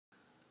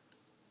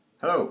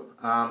Hello,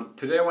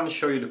 today I want to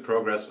show you the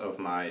progress of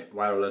my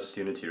wireless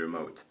Unity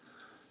remote.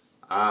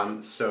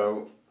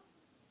 So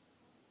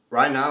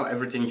right now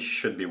everything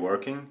should be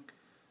working.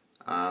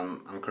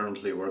 I'm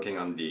currently working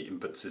on the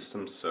input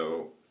system,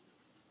 so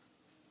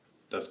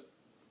that's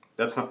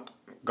not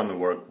gonna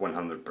work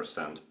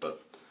 100%,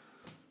 but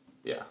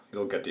yeah,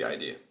 you'll get the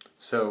idea.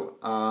 So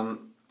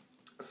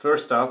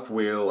first off,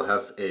 we'll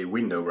have a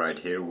window right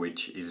here,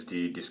 which is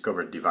the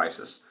discovered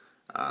devices.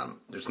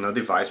 There's no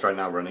device right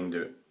now running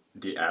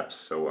the app,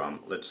 so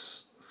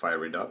let's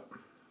fire it up.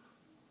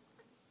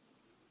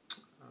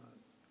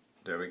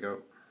 There we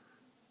go.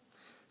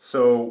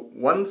 So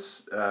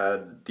once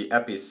the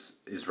app is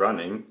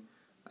running,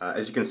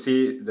 as you can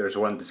see, there's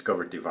one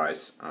discovered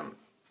device.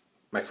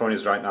 My phone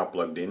is right now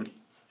plugged in,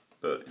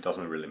 but it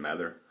doesn't really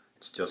matter.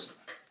 It's just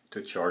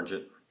to charge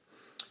it.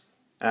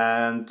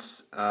 And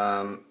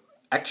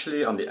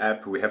actually on the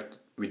app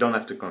we don't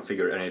have to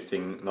configure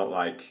anything, not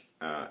like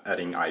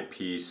adding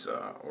IPs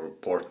or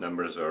port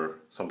numbers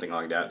or something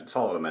like that. It's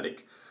all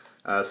automatic.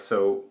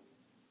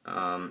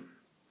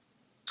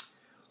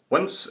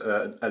 Once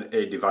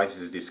a device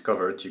is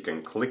discovered, you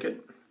can click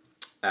it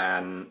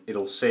and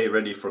it'll say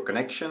ready for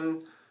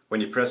connection.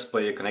 When you press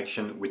play, a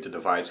connection with the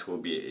device will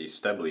be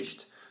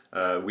established,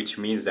 which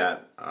means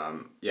that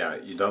yeah,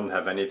 you don't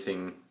have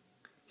anything.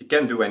 You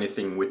can't do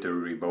anything with the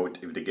remote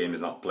if the game is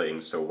not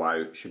playing, so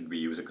why should we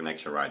use a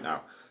connection right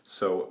now?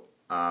 So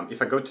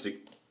if I go to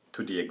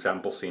the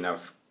example scene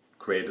I've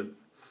created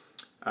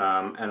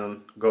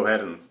and go ahead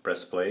and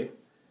press play,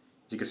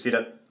 you can see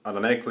that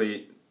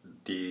automatically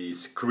the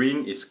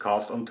screen is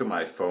cast onto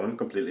my phone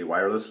completely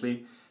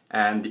wirelessly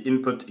and the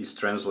input is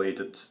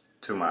translated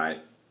to my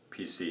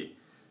PC.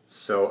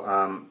 So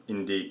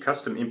in the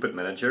custom input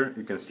manager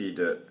you can see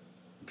the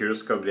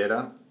gyroscope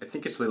data. I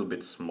think it's a little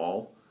bit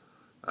small.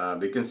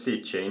 But you can see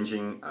it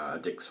changing,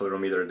 the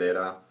accelerometer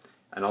data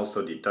and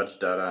also the touch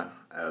data.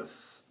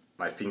 As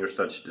my fingers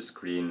touch the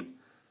screen,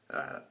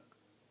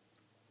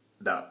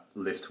 that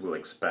list will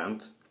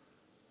expand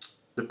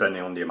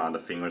depending on the amount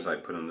of fingers I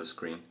put on the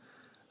screen.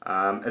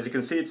 As you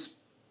can see, it's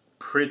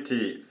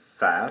pretty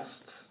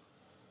fast.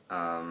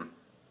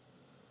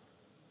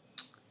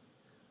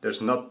 There's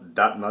not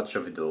that much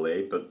of a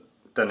delay, but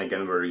then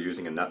again we're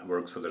using a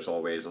network, so there's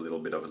always a little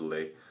bit of a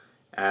delay.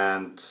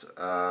 And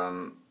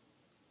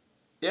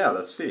yeah,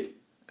 let's see.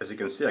 As you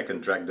can see, I can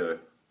drag the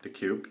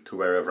cube to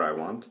wherever I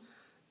want.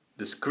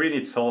 The screen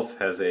itself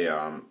has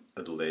a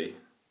delay,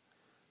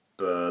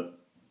 but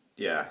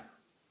yeah,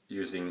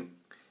 using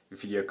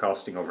video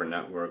casting over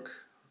network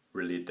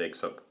really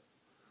takes up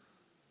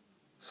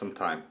some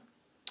time.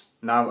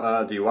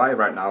 Now the UI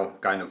right now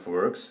kind of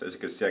works. As you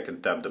can see, I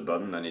can tap the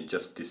button and it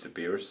just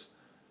disappears.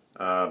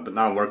 But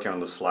now I'm working on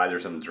the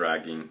sliders and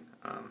dragging,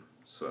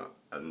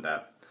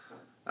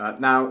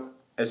 now,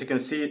 as you can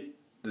see,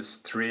 the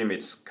stream,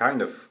 it's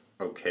kind of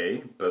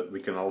okay, but we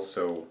can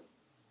also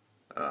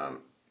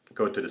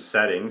go to the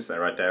settings, and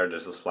right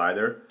there's a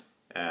slider,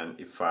 and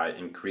if I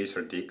increase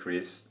or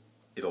decrease,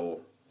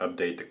 it'll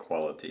update the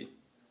quality,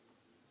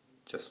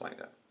 just like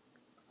that.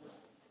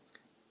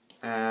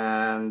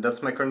 And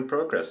that's my current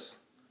progress.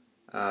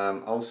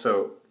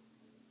 Also,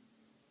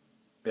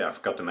 yeah, I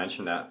forgot to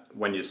mention that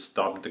when you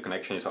stop, the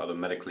connection is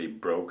automatically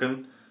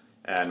broken,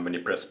 and when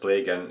you press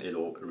play again,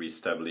 it'll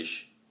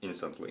reestablish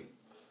instantly.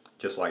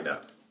 Just like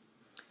that.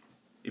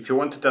 If you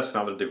want to test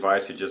another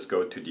device, you just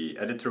go to the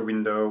editor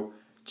window,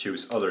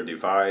 choose other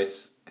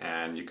device,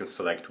 and you can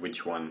select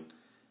which one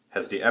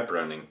has the app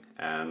running,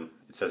 and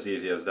it's as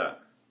easy as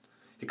that.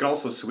 You can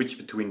also switch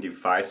between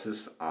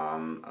devices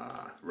on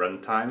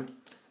runtime.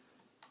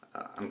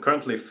 I'm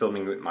currently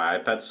filming with my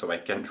iPad, so I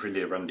can't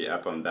really run the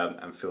app on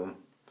that and film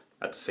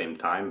at the same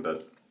time,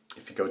 but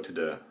if you go to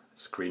the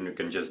screen, you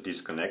can just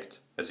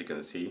disconnect, as you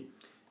can see,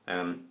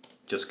 and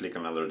just click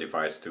on another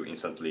device to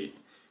instantly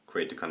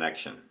create the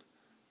connection.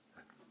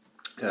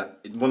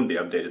 It won't be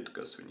updated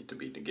because we need to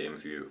be in the game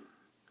view.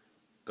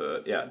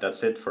 But yeah,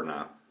 that's it for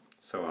now.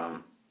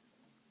 So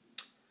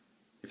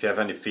if you have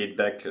any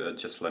feedback,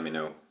 just let me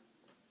know.